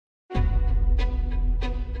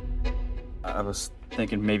I was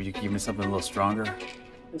thinking maybe you could give me something a little stronger.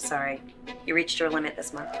 I'm sorry. You reached your limit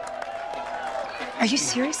this month. Are you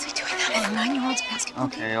seriously doing that at a 9-year-old's basketball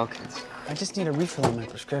game? Okay. I just need a refill on my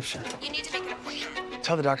prescription. You need to make an appointment.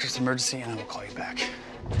 Tell the doctor it's an emergency and I will call you back.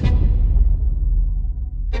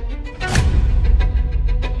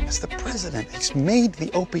 As the president, he's made the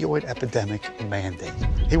opioid epidemic a mandate.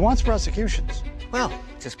 He wants prosecutions. Well,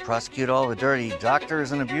 just prosecute all the dirty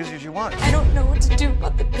doctors and abusers you want. I don't know what to do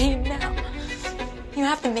about the pain now. You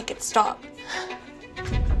have to make it stop.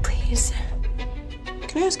 Please.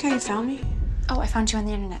 Can I ask how you found me? Oh, I found you on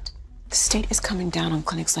the internet. The state is coming down on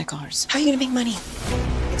clinics like ours. How are you gonna make money?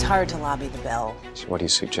 It's hard to lobby the bell. So what do you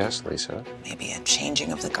suggest, Lisa? Maybe a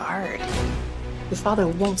changing of the guard. Your father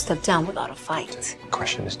won't step down without a fight. The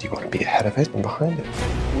question is, do you want to be ahead of it or behind it?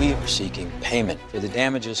 We are seeking payment for the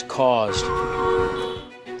damages caused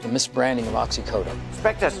the misbranding of oxycodone.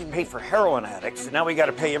 Expect us to pay for heroin addicts, and now we got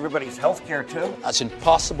to pay everybody's health care too? It's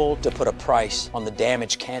impossible to put a price on the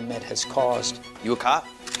damage CanMed has caused. You a cop?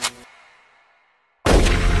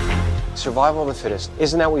 Survival of the fittest.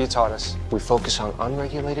 Isn't that what you taught us? We focus on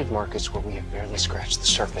unregulated markets where we have barely scratched the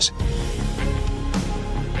surface.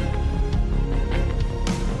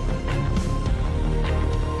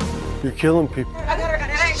 You're killing people. I got her.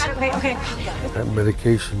 Okay. That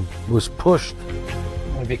medication was pushed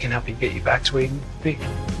Maybe it can help you get you back to where you need to be.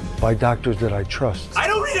 by doctors that I trust. I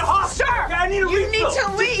don't need a hospital! Sir! I need a refill! You need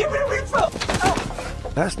to leave! Give me a refill!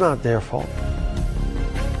 Oh. That's not their fault.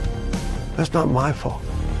 That's not my fault.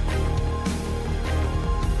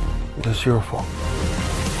 That's your fault.